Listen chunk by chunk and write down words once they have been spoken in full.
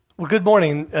Well, good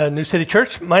morning, New City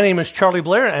Church. My name is Charlie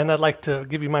Blair, and I'd like to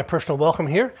give you my personal welcome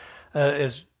here,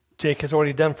 as Jake has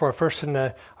already done for our first and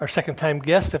our second time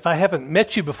guest. If I haven't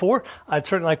met you before, I'd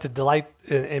certainly like to delight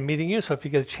in meeting you. So if you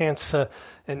get a chance,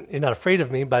 and you're not afraid of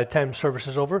me by the time service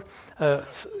is over,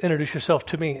 introduce yourself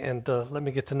to me and let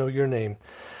me get to know your name.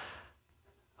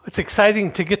 It's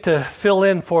exciting to get to fill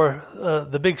in for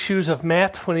the big shoes of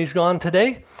Matt when he's gone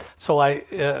today. So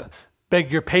I beg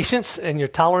your patience and your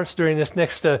tolerance during this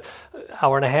next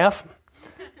hour and a half.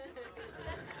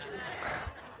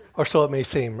 Or so it may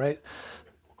seem, right?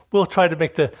 We'll try to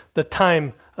make the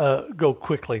time go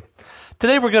quickly.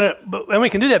 Today we're going to, and we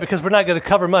can do that because we're not going to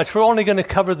cover much. We're only going to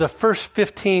cover the first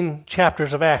 15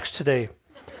 chapters of Acts today.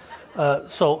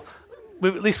 So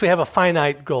at least we have a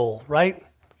finite goal, right?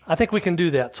 I think we can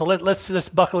do that. So let's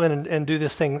buckle in and do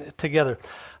this thing together.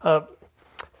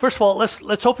 First of all,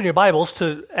 let's open your Bibles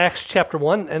to Acts chapter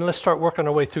 1, and let's start working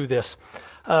our way through this.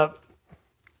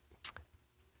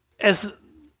 As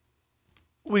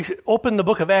we open the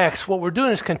book of Acts, what we're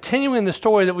doing is continuing the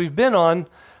story that we've been on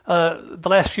the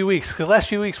last few weeks. Because last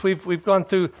few weeks we've gone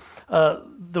through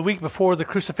the week before the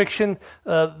crucifixion,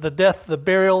 the death, the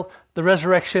burial, the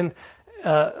resurrection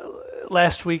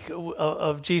last week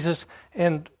of Jesus,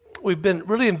 and we've been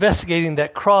really investigating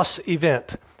that cross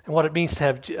event and what it means to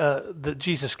have that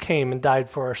Jesus came and died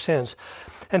for our sins.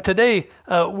 And today,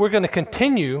 we're going to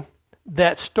continue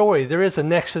that story. There is a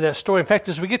next to that story. In fact,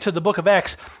 as we get to the book of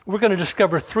Acts, we're going to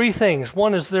discover three things.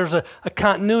 One is there's a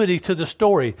continuity to the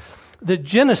story. That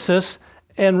Genesis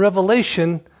and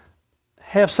Revelation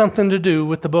have something to do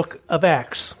with the book of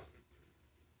Acts.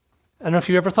 I don't know if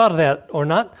you ever thought of that or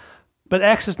not, but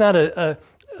Acts is not a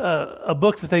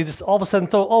book that they just all of a sudden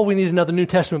thought, oh, we need another New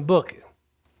Testament book.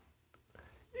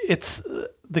 It's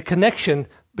the connection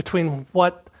between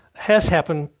what has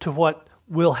happened to what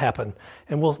will happen,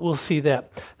 and we'll see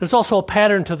that. There's also a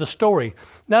pattern to the story.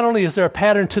 Not only is there a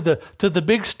pattern to the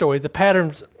big story, the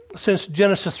patterns since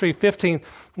Genesis 3:15,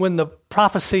 when the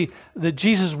prophecy that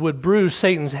Jesus would bruise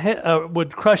Satan's head,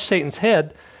 would crush Satan's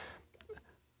head.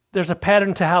 There's a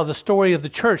pattern to how the story of the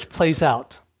church plays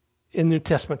out in New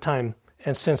Testament time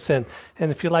and since then. And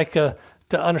if you like to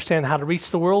understand how to reach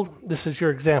the world, this is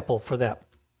your example for that.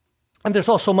 And there's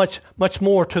also much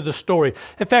more to the story.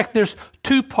 In fact, there's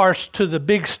two parts to the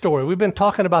big story. We've been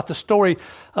talking about the story,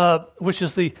 which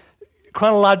is the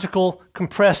chronological,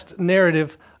 compressed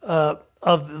narrative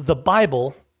of the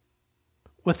Bible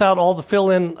without all the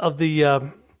fill-in of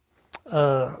the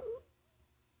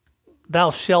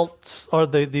thou shalt, or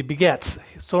the begets.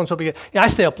 So-and-so beget. Yeah, I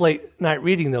stay up late night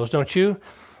reading those, don't you?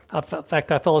 In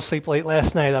fact, I fell asleep late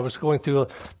last night. I was going through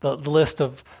the list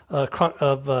of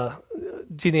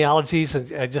genealogies, and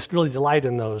I just really delight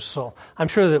in those. So I'm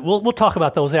sure that we'll talk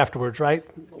about those afterwards, right?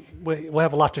 We'll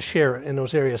have a lot to share in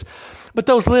those areas. But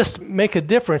those lists make a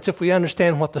difference if we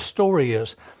understand what the story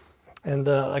is. And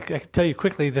I can tell you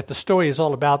quickly that the story is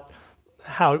all about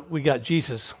how we got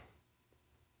Jesus.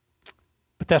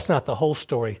 But that's not the whole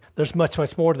story. There's much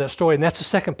more to that story, and that's the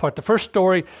second part. The first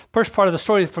part of the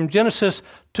story from Genesis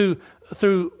to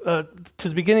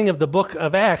the beginning of the book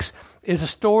of Acts is a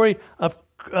story of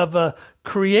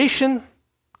creation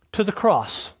to the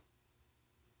cross.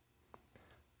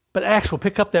 But Acts will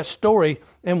pick up that story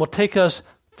and will take us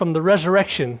from the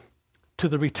resurrection to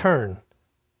the return.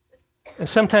 And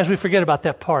sometimes we forget about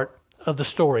that part of the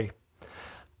story.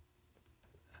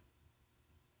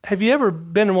 Have you ever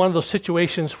been in one of those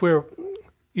situations where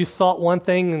you thought one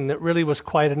thing and it really was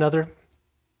quite another?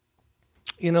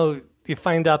 You know, you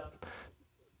find out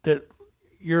that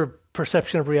your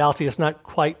perception of reality is not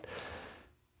quite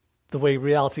the way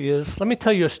reality is. Let me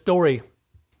tell you a story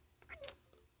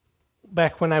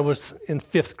back when I was in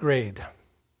 5th grade.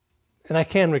 And I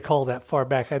can recall that far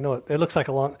back. I know it looks like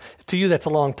to you that's a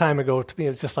long time ago. To me,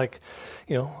 it's just like,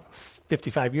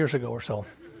 55 years ago or so.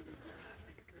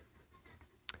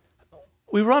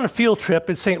 We were on a field trip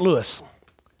in St. Louis,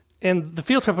 and the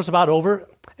field trip was about over,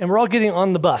 and we're all getting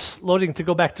on the bus, loading to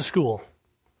go back to school.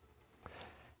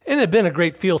 And it had been a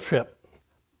great field trip.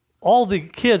 All the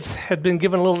kids had been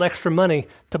given a little extra money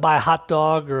to buy a hot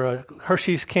dog or a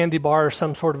Hershey's candy bar or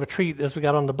some sort of a treat as we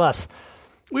got on the bus.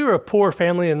 We were a poor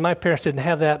family, and my parents didn't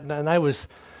have that, and I was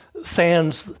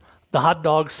sans the hot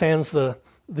dog, sans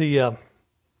the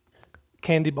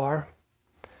candy bar.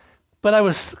 But I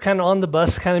was kind of on the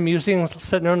bus, kind of musing,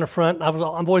 sitting there in the front. I've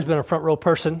always been a front row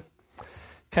person,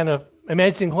 kind of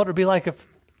imagining what it would be like if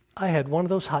I had one of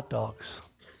those hot dogs.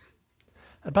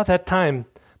 About that time,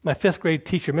 my 5th grade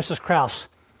teacher, Mrs. Krause,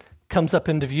 comes up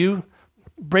into view,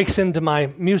 breaks into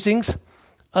my musings,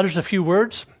 utters a few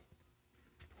words,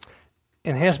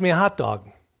 and hands me a hot dog.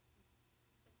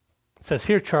 says,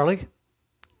 "Here, Charlie,"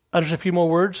 utters a few more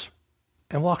words,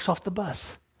 and walks off the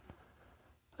bus.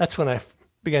 That's when I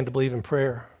began to believe in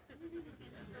prayer.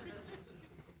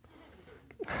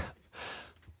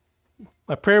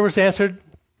 My prayer was answered.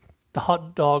 The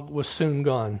hot dog was soon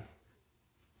gone.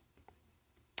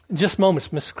 In just moments,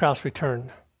 Mrs. Krause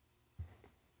returned.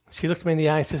 She looked me in the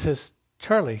eye and she says,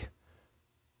 "Charlie,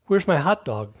 where's my hot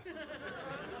dog?"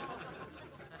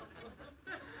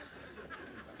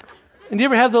 And do you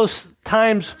ever have those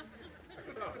times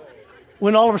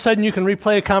when all of a sudden you can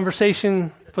replay a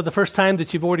conversation for the first time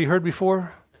that you've already heard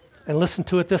before and listen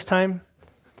to it this time?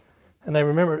 And I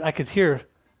remember I could hear,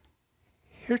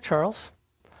 "Here, Charles,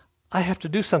 I have to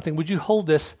do something. Would you hold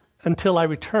this until I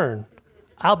return?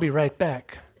 I'll be right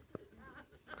back."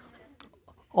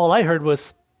 All I heard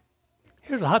was,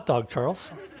 "Here's a hot dog,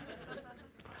 Charles."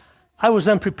 I was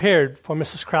unprepared for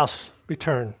Mrs. Krause's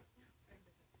return.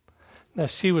 Now,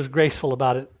 she was graceful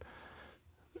about it,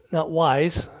 not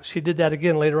wise. She did that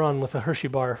again later on with a Hershey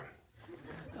bar.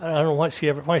 I don't know why she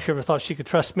ever thought she could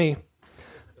trust me.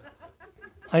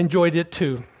 I enjoyed it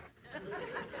too.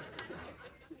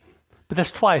 But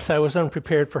that's twice I was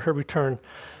unprepared for her return.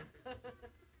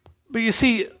 But you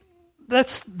see,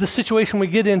 that's the situation we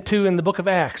get into in the book of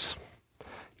Acts.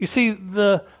 You see,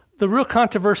 the real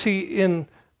controversy in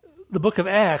the book of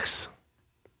Acts,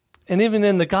 and even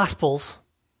in the Gospels,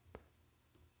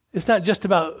 it's not just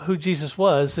about who Jesus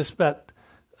was, it's about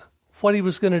what he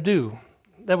was going to do.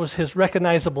 That was his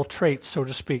recognizable traits, so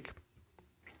to speak.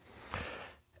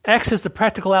 Acts is the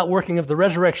practical outworking of the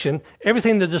resurrection.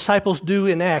 Everything the disciples do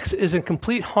in Acts is in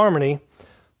complete harmony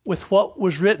with what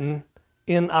was written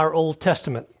in our Old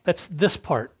Testament. That's this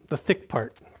part, the thick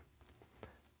part.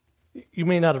 You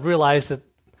may not have realized that,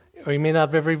 or you may not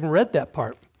have ever even read that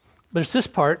part, but it's this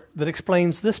part that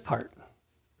explains this part.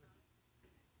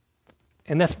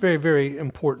 And that's very, very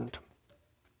important.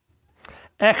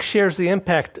 Acts shares the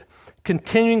impact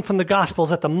continuing from the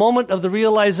Gospels at the moment of the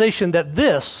realization that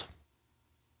this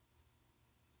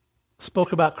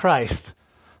spoke about Christ,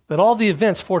 that all the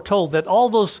events foretold, that all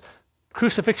those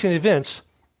crucifixion events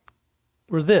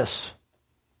were this,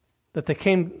 that they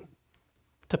came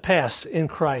to pass in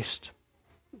Christ.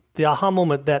 The aha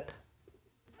moment that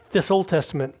this Old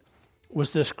Testament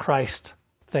was this Christ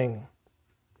thing.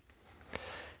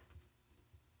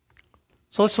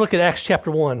 So let's look at Acts chapter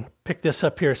 1. Pick this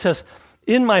up here. It says,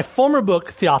 "In my former book,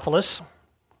 Theophilus,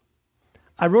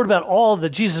 I wrote about all that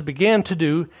Jesus began to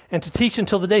do and to teach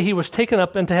until the day he was taken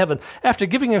up into heaven, after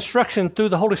giving instruction through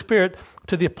the Holy Spirit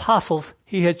to the apostles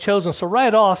he had chosen." So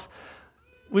right off,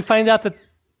 we find out that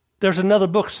there's another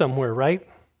book somewhere, right?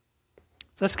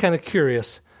 That's kind of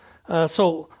curious.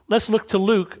 So let's look to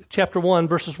Luke chapter 1,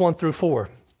 verses 1 through 4.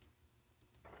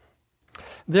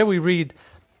 There we read,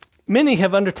 "Many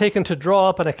have undertaken to draw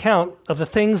up an account of the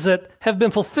things that have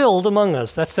been fulfilled among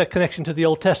us." That's that connection to the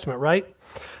Old Testament, right?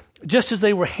 "Just as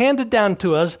they were handed down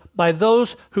to us by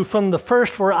those who from the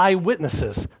first were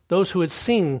eyewitnesses," those who had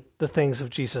seen the things of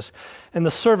Jesus, "and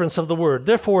the servants of the word.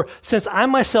 Therefore, since I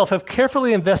myself have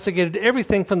carefully investigated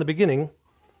everything from the beginning,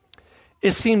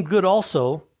 it seemed good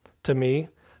also to me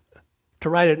to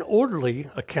write an orderly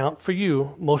account for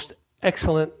you, most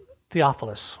excellent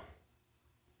Theophilus,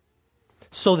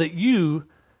 so that you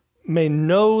may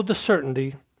know the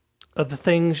certainty of the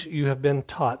things you have been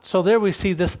taught." So there we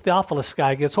see this Theophilus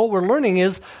guy again. So what we're learning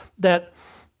is that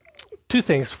two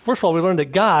things. First of all, we learn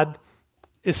that God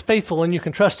is faithful and you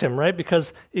can trust him, right?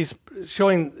 Because he's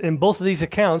showing in both of these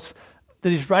accounts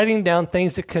that he's writing down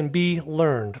things that can be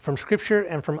learned from Scripture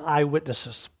and from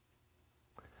eyewitnesses.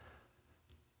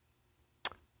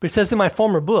 But he says, "In my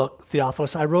former book,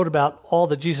 Theophilus, I wrote about all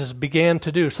that Jesus began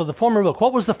to do." So the former book,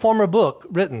 what was the former book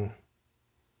written?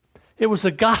 It was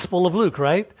the Gospel of Luke,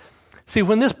 right? See,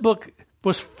 when this book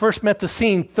was first met the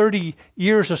scene 30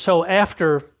 years or so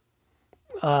after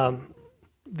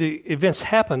the events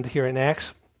happened here in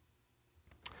Acts,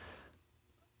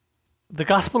 the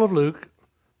Gospel of Luke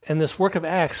and this work of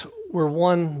Acts were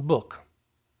one book.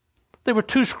 They were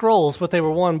two scrolls, but they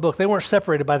were one book. They weren't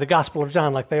separated by the Gospel of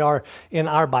John like they are in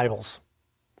our Bibles.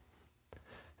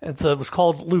 And so it was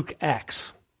called Luke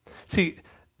Acts. See,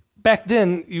 back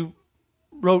then you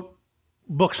wrote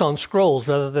books on scrolls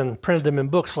rather than printed them in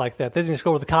books like that. They didn't just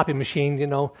go with the copy machine,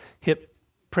 hit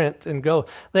print and go.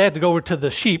 They had to go over to the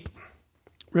sheep,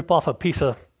 rip off a piece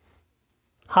of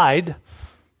hide,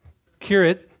 cure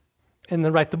it, and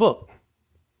then write the book.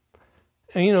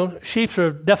 And sheep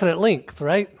are definite length,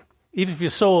 right? Even if you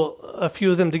sew a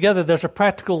few of them together, there's a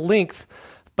practical length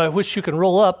by which you can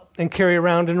roll up and carry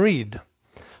around and read.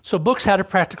 So books had a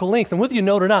practical length. And whether you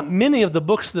know it or not, many of the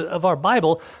books of our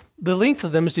Bible, the length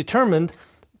of them is determined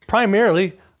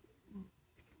primarily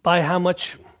by how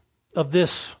much of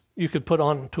this you could put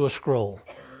onto a scroll.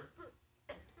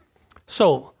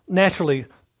 So, naturally,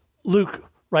 Luke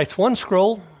writes one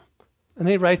scroll, and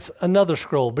then he writes another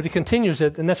scroll, but he continues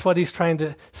it, and that's what he's trying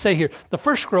to say here. The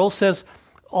first scroll says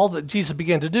all that Jesus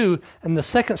began to do, and the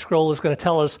second scroll is going to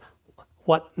tell us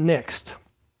what next.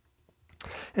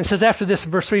 And it says after this,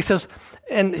 verse 3 says,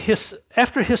 and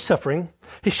after his suffering,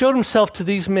 he showed himself to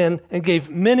these men and gave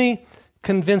many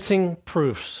convincing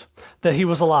proofs that he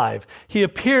was alive. He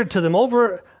appeared to them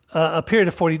over a period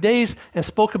of 40 days and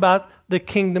spoke about the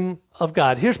kingdom of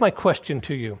God. Here's my question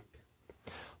to you.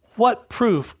 What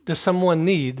proof does someone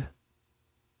need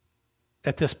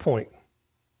at this point?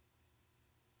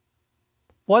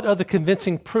 What are the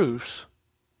convincing proofs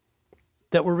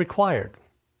that were required?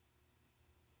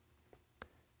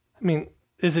 I mean,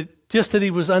 is it just that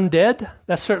he was undead?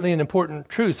 That's certainly an important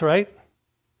truth, right?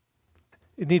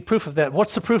 You need proof of that.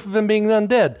 What's the proof of him being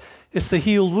undead? It's the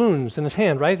healed wounds in his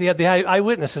hand, right? He had the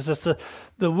eyewitnesses. It's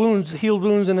the wounds, healed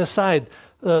wounds in his side,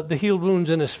 the healed wounds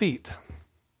in his feet.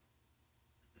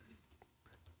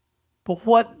 But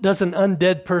what does an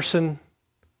undead person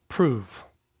prove?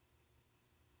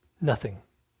 Nothing.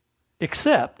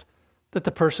 Except that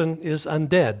the person is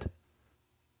undead.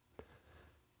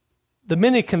 The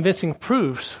many convincing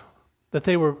proofs that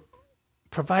they were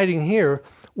providing here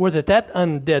were that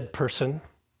undead person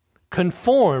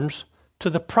conforms to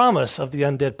the promise of the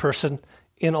undead person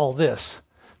in all this.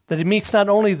 That he meets not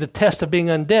only the test of being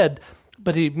undead,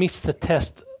 but he meets the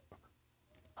test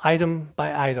item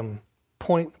by item,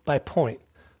 point by point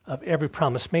of every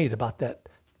promise made about that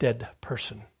dead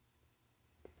person.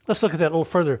 Let's look at that a little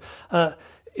further. Let's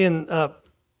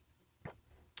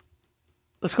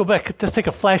go back. Let's take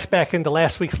a flashback into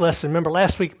last week's lesson. Remember,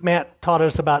 last week Matt taught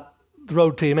us about the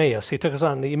road to Emmaus. He took us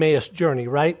on the Emmaus journey,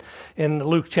 right? In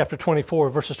Luke chapter 24,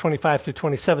 verses 25 through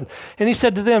 27. And he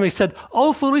said to them,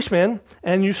 "O foolish men,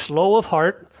 and you slow of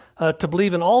heart to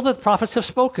believe in all that the prophets have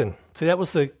spoken." See, that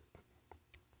was the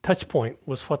touch point,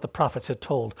 was what the prophets had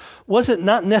told. "Was it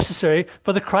not necessary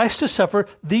for the Christ to suffer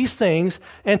these things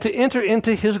and to enter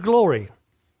into his glory?"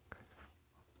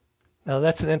 Now,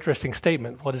 that's an interesting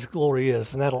statement, what his glory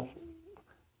is, and that'll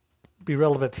be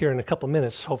relevant here in a couple of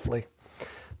minutes, hopefully.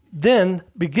 "Then,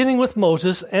 beginning with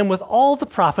Moses and with all the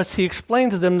prophets, he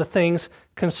explained to them the things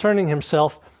concerning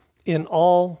himself in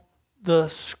all the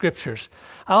scriptures."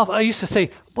 I used to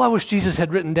say, boy, I wish Jesus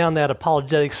had written down that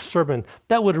apologetic sermon.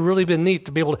 That would have really been neat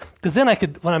to be able to, because then I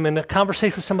could, when I'm in a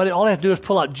conversation with somebody, all I have to do is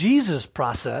pull out Jesus'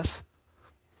 process,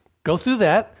 go through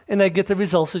that, and I get the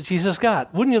results that Jesus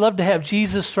got. Wouldn't you love to have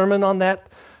Jesus' sermon on that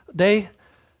day?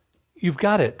 You've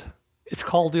got it. It's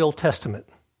called the Old Testament.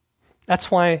 That's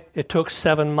why it took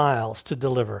 7 miles to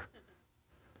deliver.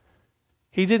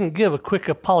 He didn't give a quick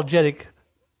apologetic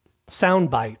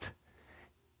soundbite.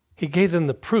 He gave them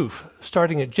the proof,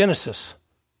 starting at Genesis,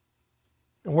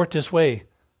 and worked his way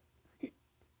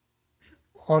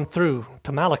on through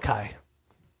to Malachi.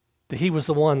 That he was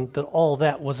the one that all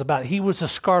that was about. He was the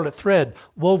scarlet thread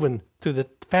woven through the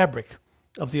fabric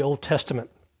of the Old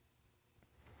Testament.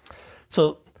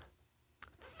 So,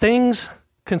 things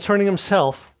concerning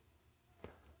himself,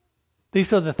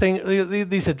 these are the things.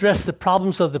 These address the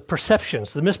problems of the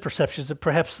perceptions, the misperceptions that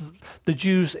perhaps the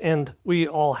Jews and we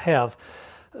all have.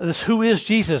 This, who is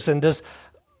Jesus, and does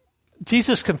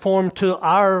Jesus conform to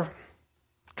our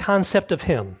concept of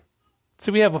him?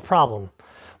 See, we have a problem.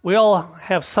 We all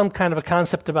have some kind of a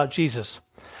concept about Jesus.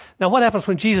 Now, what happens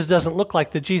when Jesus doesn't look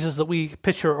like the Jesus that we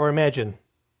picture or imagine?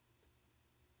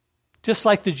 Just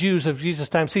like the Jews of Jesus'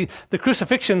 time. See, the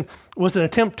crucifixion was an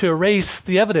attempt to erase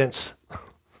the evidence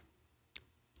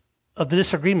of the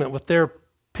disagreement with their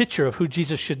picture of who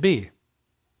Jesus should be.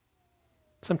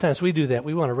 Sometimes we do that.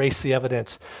 We want to erase the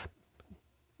evidence.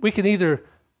 We can either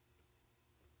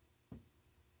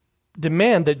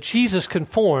demand that Jesus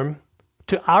conform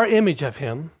to our image of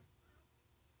him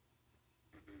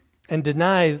and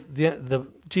deny the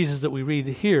Jesus that we read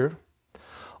here,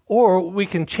 or we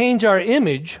can change our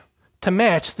image to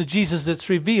match the Jesus that's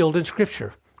revealed in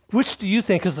Scripture. Which do you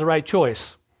think is the right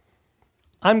choice?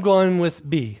 I'm going with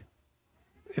B,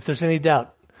 if there's any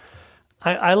doubt.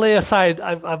 I lay aside,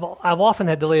 I've often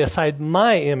had to lay aside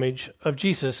my image of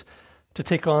Jesus to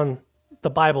take on the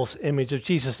Bible's image of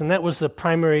Jesus, and that was the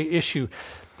primary issue.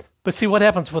 But see what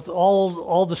happens with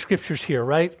all the scriptures here,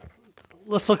 right?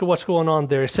 Let's look at what's going on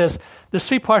there. It says, there's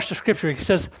 3 parts to Scripture. He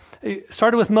says, it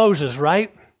started with Moses,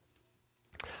 right?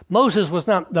 Moses was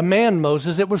not the man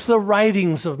Moses, it was the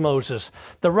writings of Moses.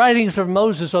 The writings of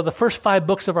Moses are the first 5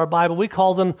 books of our Bible. We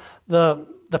call them the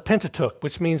Pentateuch,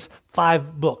 which means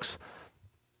 5 books.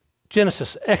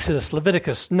 Genesis, Exodus,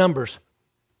 Leviticus, Numbers,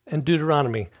 and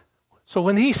Deuteronomy. So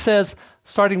when he says,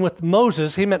 starting with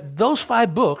Moses, he meant those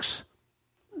 5 books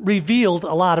revealed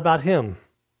a lot about him.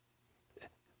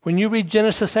 When you read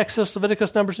Genesis, Exodus,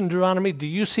 Leviticus, Numbers, and Deuteronomy, do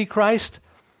you see Christ?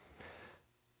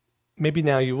 Maybe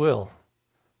now you will.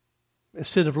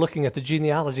 Instead of looking at the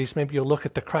genealogies, maybe you'll look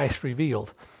at the Christ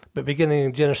revealed. But beginning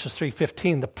in Genesis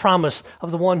 3:15, the promise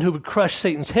of the one who would crush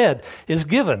Satan's head is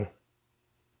given.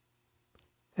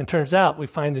 And turns out, we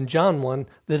find in John 1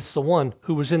 that it's the one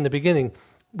who was in the beginning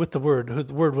with the Word, who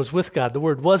the Word was with God, the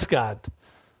Word was God,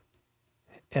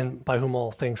 and by whom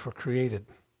all things were created.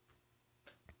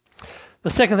 The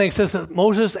second thing it says that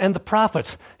Moses and the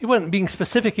prophets. He wasn't being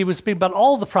specific, he was speaking about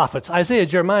all the prophets. Isaiah,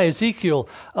 Jeremiah, Ezekiel,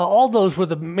 all those were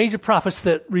the major prophets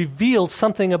that revealed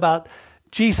something about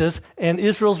Jesus and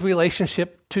Israel's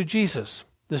relationship to Jesus.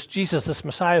 This Jesus, this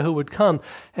Messiah who would come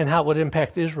and how it would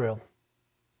impact Israel.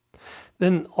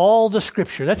 Then all the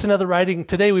scripture, that's another writing.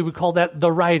 Today we would call that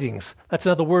the writings. That's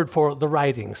another word for the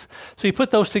writings. So you put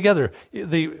those together,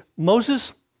 the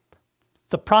Moses,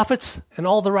 the prophets, and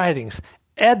all the writings.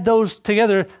 Add those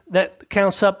together, that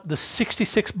counts up the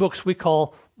 66 books we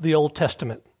call the Old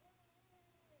Testament.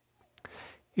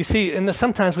 You see, and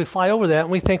sometimes we fly over that and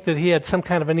we think that he had some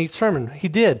kind of a neat sermon. He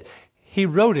did. He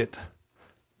wrote it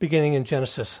beginning in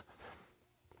Genesis.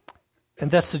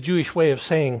 And that's the Jewish way of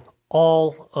saying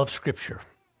all of Scripture.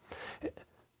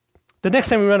 The next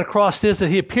thing we run across is that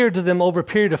he appeared to them over a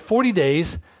period of 40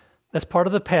 days. That's part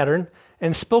of the pattern.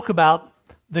 And spoke about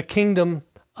the kingdom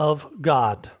of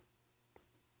God.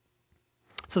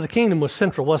 So the kingdom was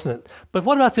central, wasn't it? But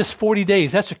what about this 40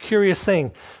 days? That's a curious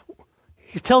thing.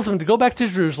 He tells them to go back to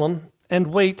Jerusalem and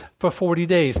wait for 40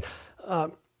 days.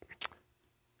 But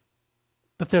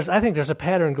I think there's a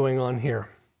pattern going on here.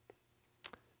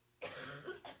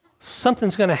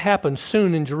 Something's going to happen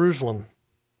soon in Jerusalem.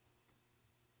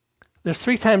 There's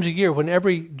 3 times a year when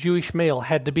every Jewish male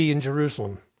had to be in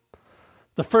Jerusalem.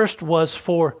 The first was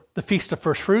for the Feast of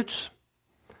First Fruits.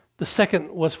 The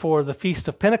second was for the Feast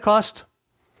of Pentecost.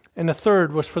 And the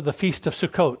third was for the Feast of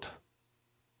Sukkot.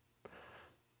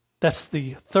 That's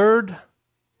the 3rd,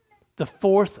 the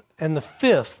 4th, and the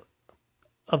 5th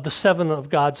of the 7 of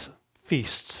God's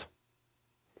feasts.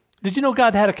 Did you know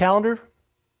God had a calendar?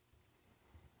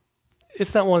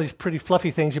 It's not one of these pretty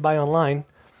fluffy things you buy online,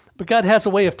 but God has a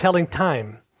way of telling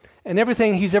time. And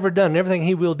everything he's ever done, everything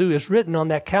he will do is written on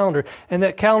that calendar. And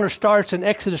that calendar starts in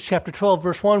Exodus chapter 12,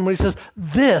 verse 1, when he says,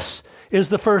 "This is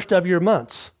the first of your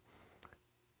months."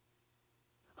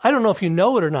 I don't know if you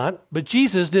know it or not, but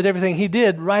Jesus did everything he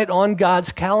did right on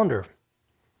God's calendar.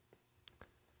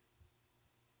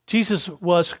 Jesus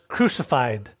was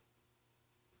crucified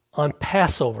on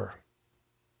Passover.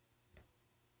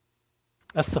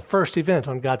 That's the first event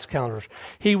on God's calendar.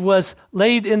 He was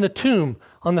laid in the tomb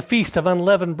on the Feast of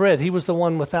Unleavened Bread. He was the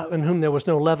one in whom there was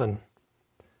no leaven.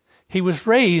 He was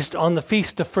raised on the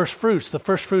Feast of First Fruits, the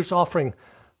first fruits offering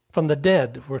from the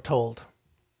dead, we're told.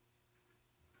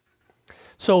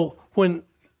 So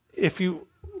if you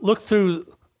look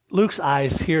through Luke's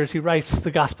eyes here as he writes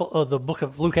the book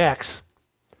of Luke Acts,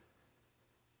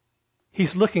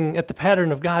 he's looking at the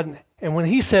pattern of God. And when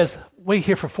he says, wait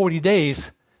here for 40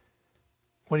 days,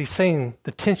 what he's saying,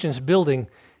 the tension's building,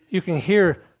 you can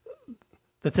hear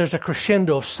that there's a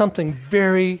crescendo of something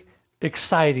very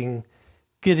exciting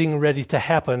getting ready to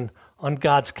happen on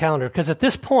God's calendar. Because at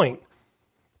this point,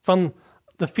 from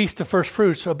the Feast of First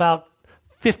Fruits, about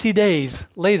 50 days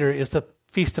later is the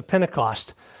Feast of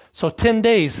Pentecost. So 10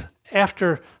 days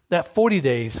after that 40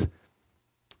 days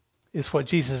is what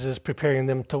Jesus is preparing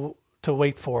them to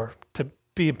wait for, to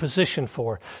be in position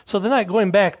for. So they're not going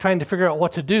back trying to figure out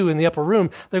what to do in the upper room.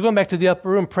 They're going back to the upper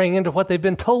room praying into what they've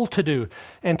been told to do,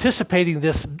 anticipating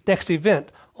this next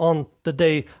event on the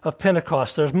day of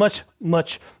Pentecost. There's much,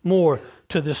 much more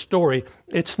to this story.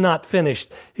 It's not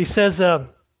finished. He says,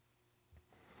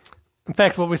 in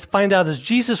fact, what we find out is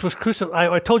Jesus was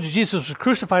crucified. I told you Jesus was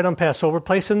crucified on Passover,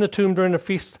 placed in the tomb during the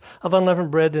Feast of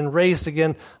Unleavened Bread, and raised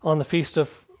again on the Feast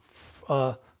of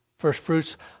First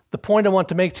Fruits. The point I want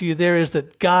to make to you there is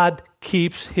that God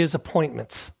keeps his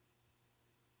appointments.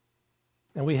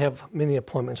 And we have many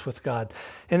appointments with God.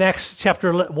 In Acts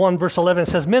chapter 1, verse 11, it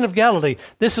says, "Men of Galilee,"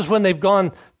 this is when they've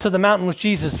gone to the mountain with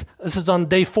Jesus. This is on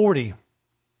day 40.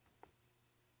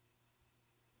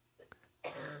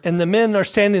 And the men are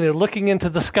standing there looking into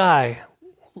the sky,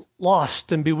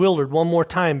 lost and bewildered one more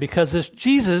time, because this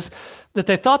Jesus that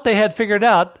they thought they had figured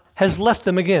out has left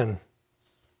them again.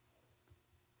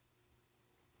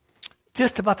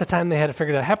 Just about the time they had it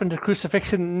figured out. It happened to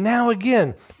crucifixion now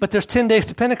again. But there's 10 days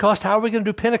to Pentecost. How are we going to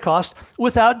do Pentecost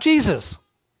without Jesus?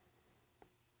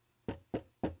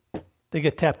 they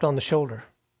get tapped on the shoulder.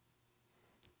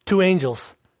 2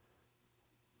 angels.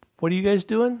 What are you guys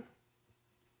doing?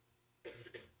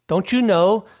 Don't you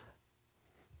know,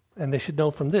 and they should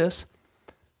know from this,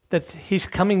 that he's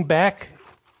coming back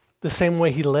the same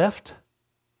way he left?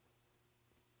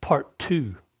 Part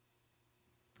 2.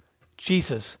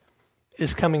 Jesus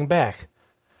is coming back.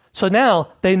 So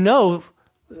now they know,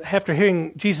 after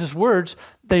hearing Jesus' words,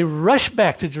 they rush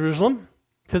back to Jerusalem,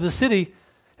 to the city,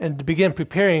 and to begin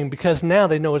preparing, because now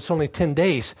they know it's only 10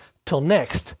 days till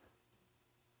next.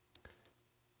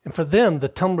 And for them, the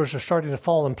tumblers are starting to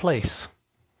fall in place.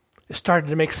 It's starting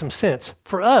to make some sense.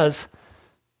 For us,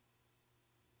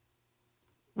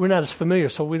 we're not as familiar,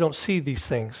 so we don't see these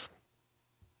things.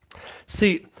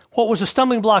 See, what was a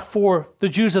stumbling block for the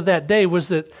Jews of that day was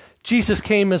that Jesus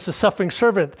came as the suffering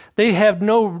servant. They have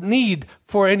no need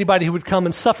for anybody who would come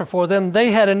and suffer for them.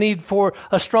 They had a need for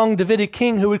a strong Davidic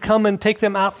king who would come and take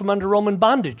them out from under Roman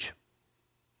bondage.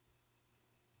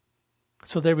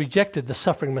 So they rejected the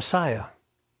suffering Messiah.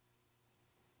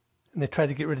 And they tried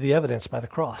to get rid of the evidence by the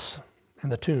cross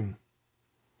and the tomb.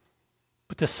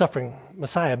 But this suffering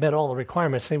Messiah met all the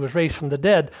requirements, and he was raised from the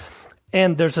dead.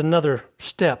 And there's another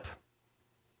step.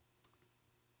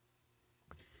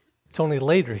 It's only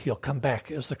later he'll come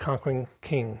back as the conquering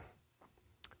king.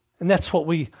 And that's what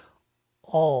we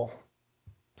all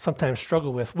sometimes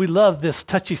struggle with. We love this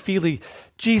touchy-feely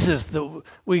Jesus that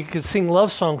we could sing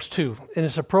love songs to, and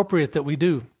it's appropriate that we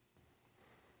do.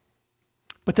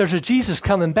 But there's a Jesus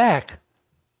coming back,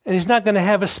 and he's not going to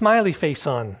have a smiley face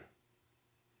on.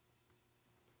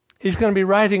 He's going to be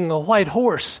riding a white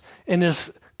horse, and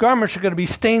his garments are going to be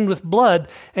stained with blood,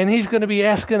 and he's going to be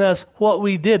asking us what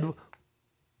we did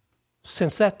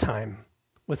since that time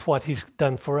with what he's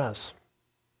done for us.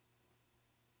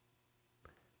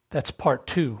 That's part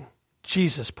 2.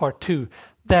 Jesus, part 2.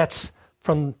 That's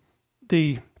from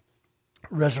the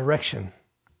resurrection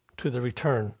to the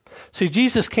return. See,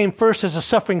 Jesus came first as a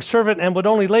suffering servant and would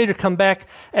only later come back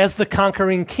as the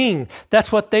conquering king.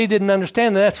 That's what they didn't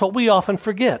understand, and that's what we often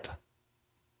forget.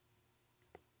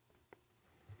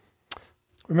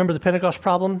 Remember the Pentecost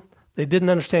problem? They didn't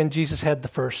understand Jesus had the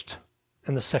first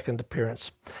and the second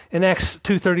appearance. In Acts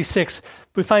 2:36,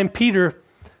 we find Peter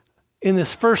in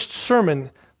this first sermon.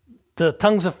 The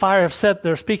tongues of fire have set,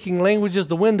 they're speaking languages,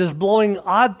 the wind is blowing,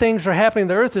 odd things are happening,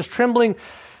 the earth is trembling,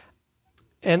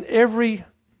 and every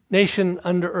nation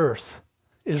under earth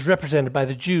is represented by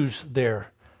the Jews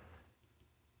there.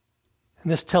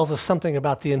 And this tells us something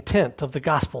about the intent of the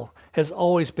gospel has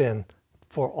always been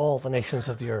for all the nations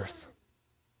of the earth.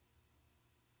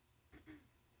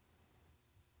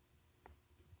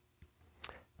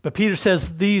 But Peter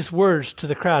says these words to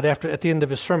the crowd at the end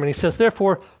of his sermon. He says,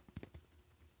 "Therefore,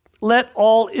 let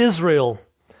all Israel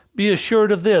be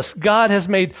assured of this. God has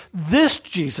made this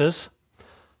Jesus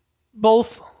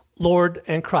both Lord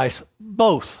and Christ."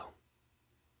 Both.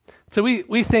 So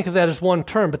we think of that as one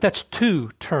term, but that's 2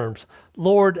 terms.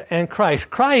 Lord and Christ.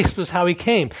 Christ was how he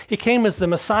came. He came as the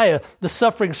Messiah, the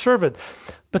suffering servant.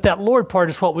 But that Lord part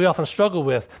is what we often struggle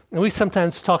with. And we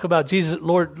sometimes talk about Jesus,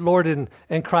 Lord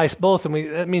and Christ both, and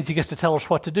that means he gets to tell us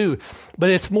what to do. But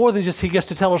it's more than just he gets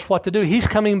to tell us what to do. He's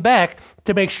coming back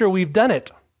to make sure we've done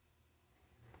it.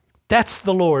 That's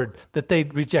the Lord that they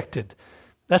rejected.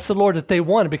 That's the Lord that they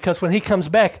wanted, because when he comes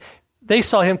back, they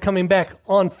saw him coming back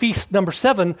on feast number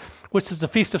 7, which is the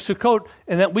Feast of Sukkot,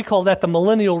 and that we call that the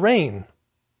millennial reign.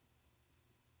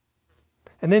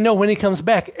 And they know when he comes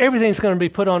back, everything's going to be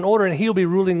put on order, and he'll be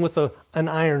ruling with an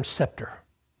iron scepter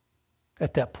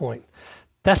at that point.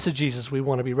 That's the Jesus we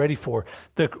want to be ready for.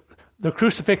 The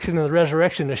crucifixion and the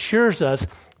resurrection assures us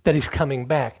that he's coming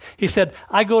back. He said,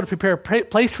 "I go to prepare a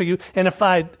place for you, and if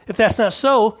that's not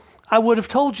so, I would have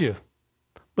told you.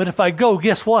 But if I go,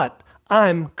 guess what?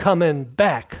 I'm coming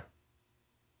back."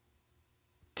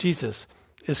 Jesus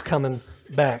is coming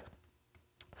back.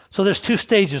 So there's 2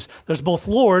 stages. There's both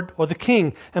Lord, or the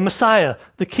King, and Messiah.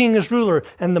 The King is ruler,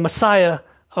 and the Messiah,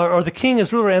 or the King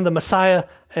is ruler, and the Messiah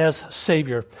as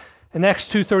Savior. In Acts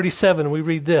 2:37, we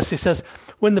read this. He says,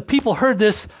 "When the people heard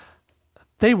this,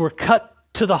 they were cut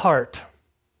to the heart.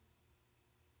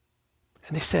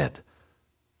 And they said,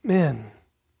 'Men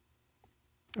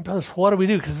and brothers, what do we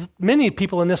do?'" Because many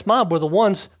people in this mob were the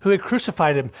ones who had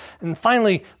crucified him. And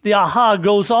finally, the aha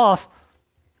goes off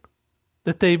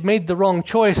that they made the wrong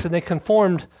choice, and they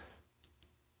conformed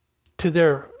to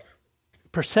their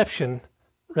perception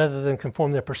rather than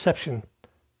conform their perception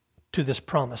to this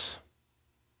promise.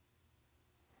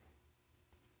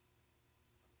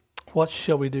 What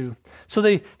shall we do? So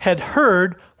they had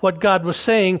heard what God was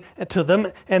saying to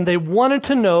them, and they wanted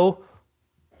to know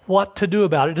what to do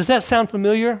about it. Does that sound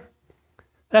familiar?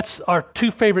 That's our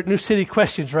two favorite New City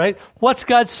questions, right? What's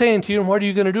God saying to you and what are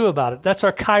you going to do about it? That's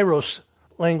our kairos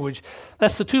language.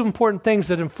 That's the two important things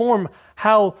that inform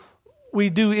how we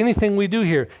do anything we do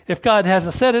here. If God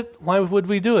hasn't said it, why would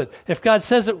we do it? If God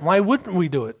says it, why wouldn't we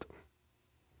do it?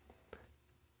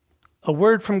 A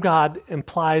word from God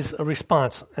implies a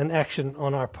response, an action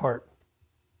on our part.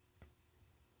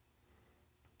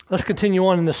 Let's continue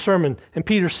on in this sermon. In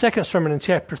Peter's second sermon in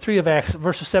chapter 3 of Acts,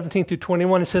 verses 17 through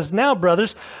 21, it says, "Now,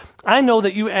 brothers, I know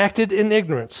that you acted in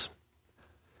ignorance."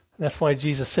 And that's why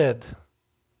Jesus said,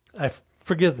 "I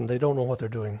forgive them. They don't know what they're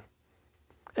doing.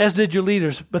 As did your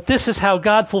leaders. But this is how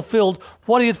God fulfilled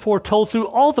what he had foretold through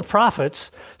all the prophets,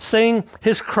 saying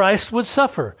his Christ would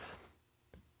suffer."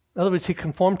 In other words, he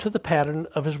conformed to the pattern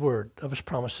of his word, of his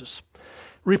promises.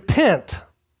 "Repent.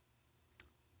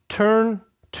 Turn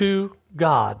to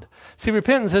God." See,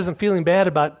 repentance isn't feeling bad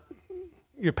about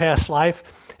your past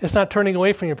life. It's not turning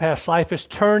away from your past life. It's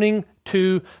turning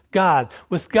to God.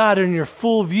 With God in your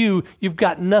full view, you've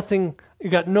got nothing,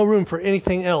 you've got no room for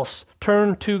anything else.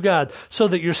 Turn to God so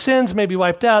that your sins may be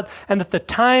wiped out and that the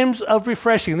times of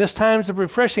refreshing, this times of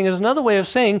refreshing is another way of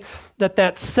saying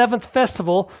that seventh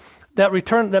festival, that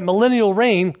return, that millennial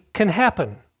reign can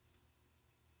happen.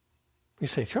 You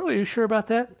say, "Charlie, are you sure about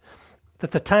that?"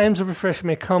 That the times of refreshing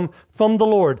may come from the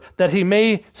Lord, that he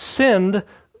may send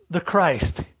the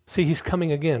Christ. See, he's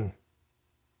coming again.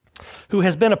 Who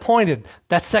has been appointed.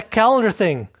 That's that calendar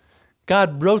thing.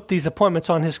 God wrote these appointments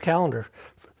on his calendar.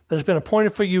 That has been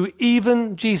appointed for you,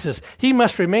 even Jesus. He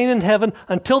must remain in heaven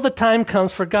until the time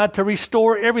comes for God to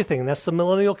restore everything. That's the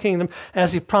millennial kingdom,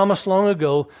 as he promised long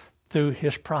ago through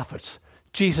his prophets.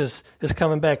 Jesus is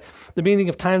coming back. The meaning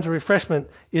of times of refreshment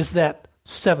is that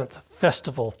seventh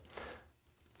festival.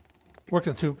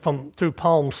 Working through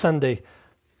Palm Sunday,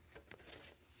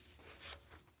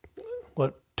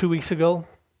 2 weeks ago?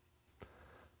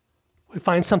 We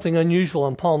find something unusual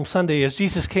on Palm Sunday. As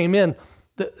Jesus came in,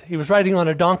 he was riding on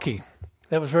a donkey.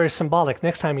 That was very symbolic.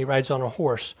 Next time he rides on a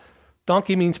horse.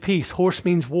 Donkey means peace. Horse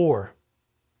means war.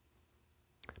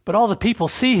 But all the people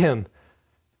see him,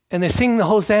 and they sing the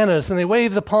hosannas, and they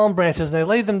wave the palm branches, and they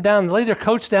lay them down, they lay their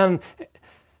coats down.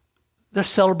 They're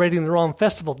celebrating the wrong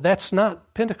festival. That's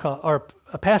not Pentecost or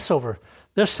a Passover.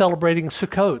 They're celebrating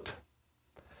Sukkot.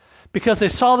 Because they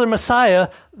saw their Messiah,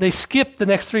 they skipped the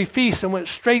next 3 feasts and went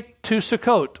straight to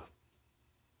Sukkot.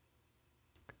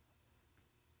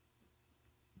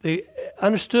 They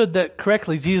understood that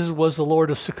correctly. Jesus was the Lord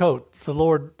of Sukkot, the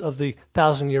Lord of the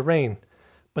 1,000-year reign.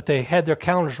 But they had their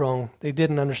calendars wrong. They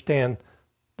didn't understand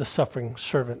the suffering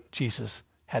servant Jesus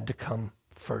had to come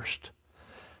first.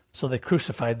 So they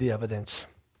crucified the evidence.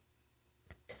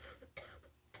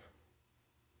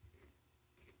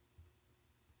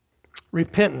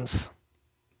 Repentance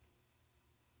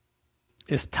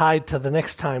is tied to the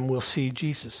next time we'll see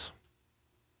Jesus.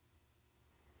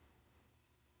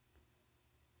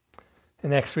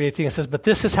 In Acts 3:18 it says, "But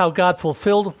this is how God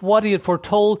fulfilled what he had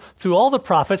foretold through all the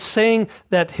prophets, saying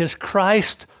that his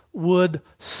Christ would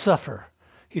suffer."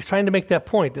 He's trying to make that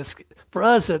point. For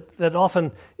us, that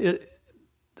often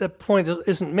that point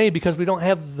isn't made because we don't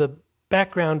have the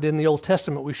background in the Old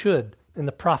Testament we should, in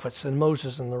the prophets and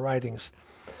Moses and the writings.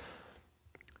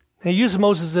 He uses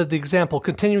Moses as the example,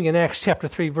 continuing in Acts chapter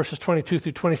 3, verses 22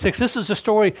 through 26. This is the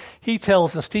story he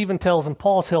tells and Stephen tells and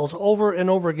Paul tells over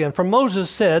and over again. For Moses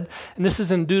said, and this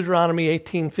is in Deuteronomy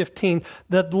 18:15,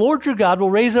 that the Lord your God will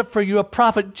raise up for you a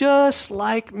prophet just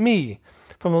like me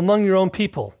from among your own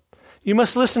people. You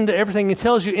must listen to everything he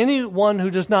tells you. Anyone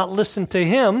who does not listen to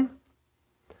him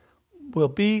will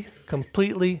be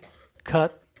completely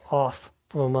cut off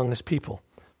from among his people.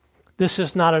 This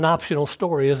is not an optional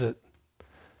story, is it?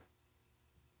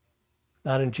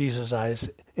 Not in Jesus' eyes.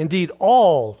 Indeed,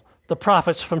 all the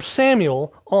prophets from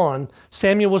Samuel on,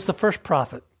 Samuel was the first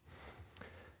prophet.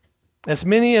 As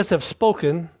many as have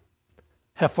spoken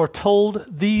have foretold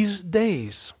these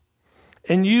days.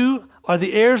 And you are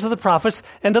the heirs of the prophets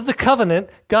and of the covenant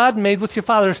God made with your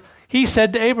fathers. He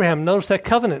said to Abraham, notice that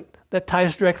covenant, that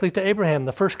ties directly to Abraham.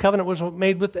 The first covenant was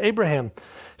made with Abraham.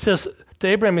 It says to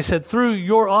Abraham, he said, through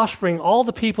your offspring, all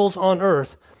the peoples on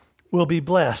earth will be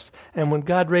blessed. And when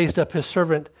God raised up his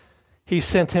servant, he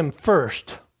sent him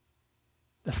first.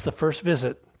 That's the first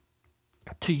visit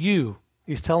to you.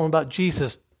 He's telling about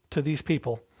Jesus to these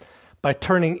people by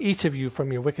turning each of you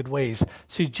from your wicked ways.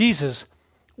 See, Jesus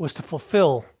was to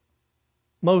fulfill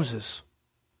Moses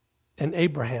and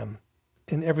Abraham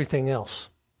and everything else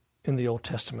in the Old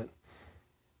Testament.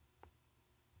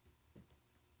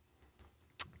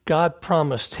 God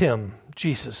promised him,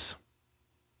 Jesus.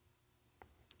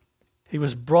 He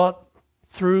was brought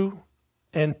through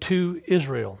and to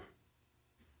Israel.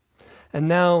 And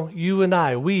now you and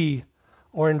I, we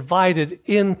are invited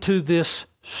into this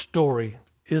story,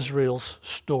 Israel's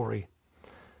story.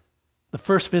 The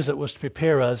first visit was to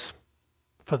prepare us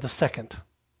for the second.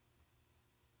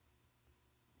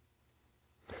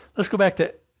 Let's go back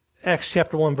to Acts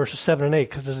chapter 1, verses 7 and 8,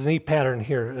 because there's a neat pattern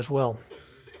here as well.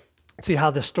 See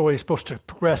how this story is supposed to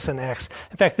progress in Acts.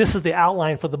 In fact, this is the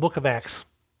outline for the book of Acts.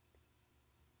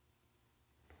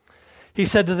 He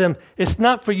said to them, "It's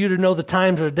not for you to know the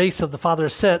times or dates of the Father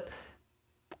has set."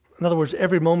 In other words,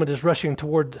 every moment is rushing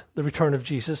toward the return of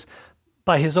Jesus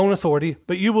by his own authority,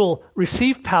 "but you will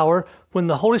receive power when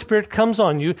the Holy Spirit comes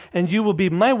on you, and you will be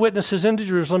my witnesses into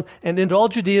Jerusalem and into all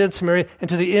Judea and Samaria and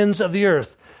to the ends of the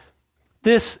earth."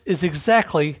 This is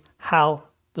exactly how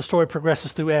the story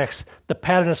progresses through Acts. The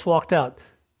pattern is walked out.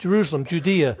 Jerusalem,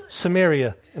 Judea,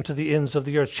 Samaria, and to the ends of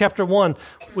the earth. Chapter 1,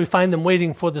 we find them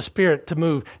waiting for the Spirit to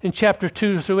move. In chapter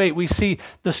 2 through 8, we see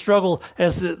the struggle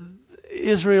as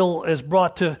Israel is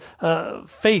brought to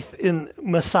faith in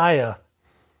Messiah.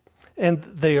 And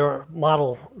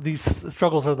these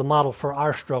struggles are the model for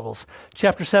our struggles.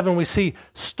 Chapter 7, we see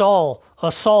Saul,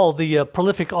 the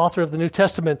prolific author of the New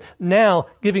Testament, now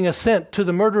giving assent to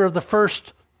the murder of the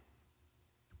first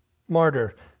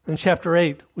martyr. In chapter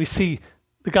 8, we see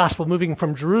the gospel moving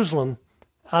from Jerusalem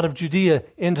out of Judea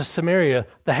into Samaria,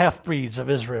 the half-breeds of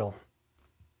Israel,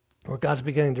 where God's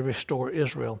beginning to restore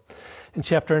Israel. In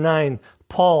chapter 9,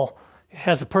 Paul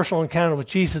has a personal encounter with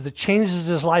Jesus that changes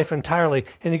his life entirely,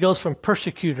 and he goes from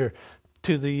persecutor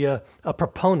to a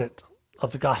proponent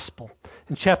of the gospel.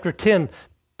 In chapter 10,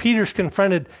 Peter's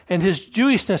confronted, and his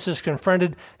Jewishness is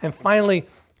confronted, and finally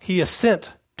he is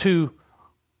sent to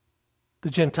the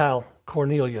Gentile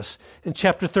Cornelius. In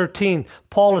chapter 13,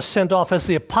 Paul is sent off as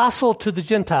the apostle to the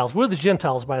Gentiles. We're the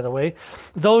Gentiles, by the way,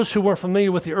 those who weren't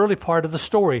familiar with the early part of the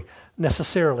story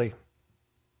necessarily.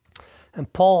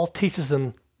 And Paul teaches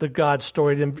them the God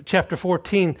story. In chapter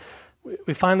 14,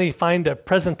 we finally find a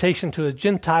presentation to a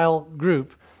Gentile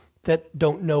group that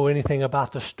don't know anything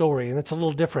about the story, and it's a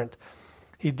little different.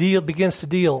 He begins to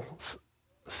deal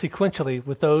sequentially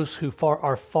with those who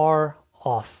are far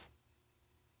off.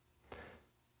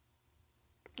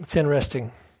 It's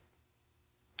interesting.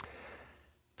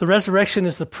 The resurrection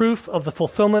is the proof of the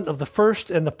fulfillment of the first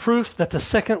and the proof that the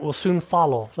second will soon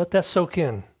follow. Let that soak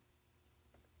in.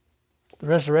 The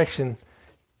resurrection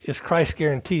is Christ's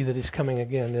guarantee that he's coming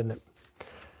again, isn't it?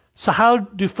 So how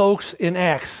do folks in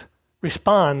Acts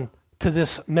respond to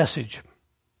this message?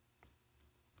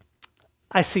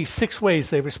 I see 6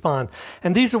 ways they respond.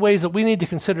 And these are ways that we need to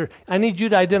consider. I need you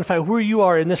to identify where you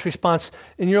are in this response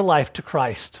in your life to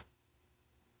Christ.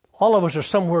 All of us are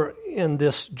somewhere in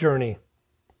this journey.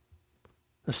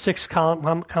 There's 6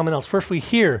 common elements. First, we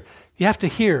hear. You have to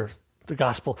hear the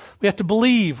gospel. We have to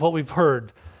believe what we've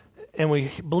heard. And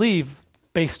we believe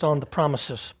based on the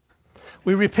promises.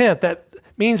 We repent. That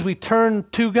means we turn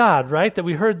to God, right? That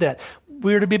we heard that.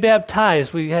 We are to be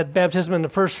baptized. We had baptism in the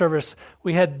first service.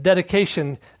 We had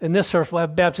dedication in this service. We'll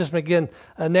have baptism again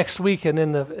next week and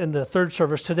in the third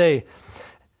service today.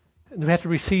 And we have to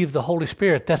receive the Holy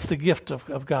Spirit. That's the gift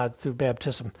of God through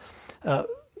baptism.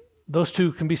 Those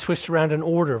two can be switched around in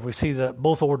order. We see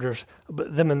both orders,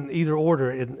 them in either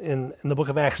order in the book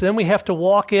of Acts. Then we have to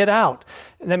walk it out.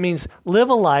 And that means live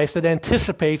a life that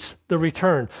anticipates the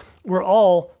return. We're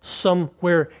all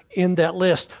somewhere in that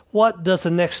list. What does the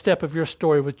next step of your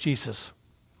story with Jesus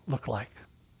look like?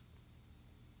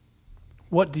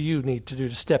 What do you need to do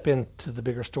to step into the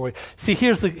bigger story? See,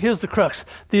 here's the crux.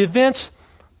 The events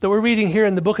that we're reading here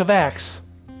in the book of Acts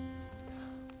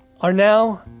are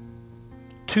now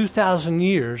 2,000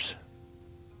 years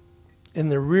in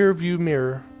the rearview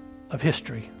mirror of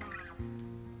history.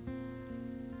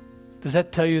 Does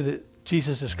that tell you that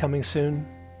Jesus is coming soon?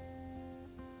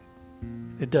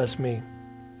 It does me.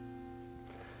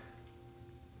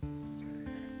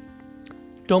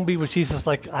 Don't be with Jesus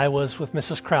like I was with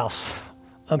Mrs. Krause,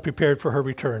 unprepared for her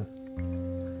return.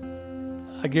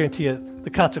 I guarantee you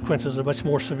the consequences are much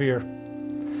more severe.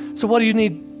 So what do you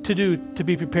need to do to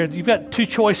be prepared? You've got 2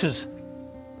 choices.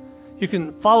 You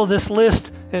can follow this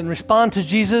list and respond to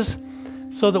Jesus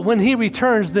so that when he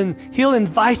returns, then he'll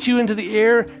invite you into the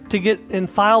air to get and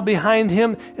file behind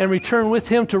him and return with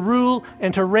him to rule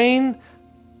and to reign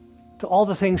to all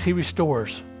the things he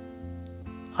restores.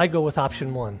 I go with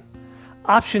option 1.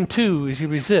 Option 2 is you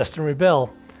resist and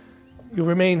rebel. You'll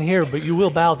remain here, but you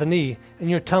will bow the knee, and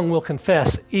your tongue will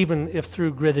confess, even if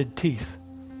through gritted teeth.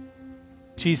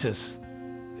 Jesus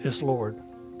is Lord.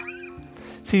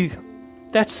 See,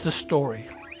 that's the story.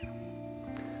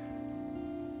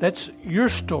 That's your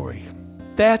story.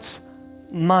 That's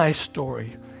my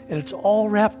story. And it's all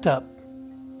wrapped up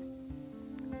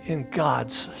in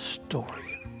God's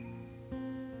story.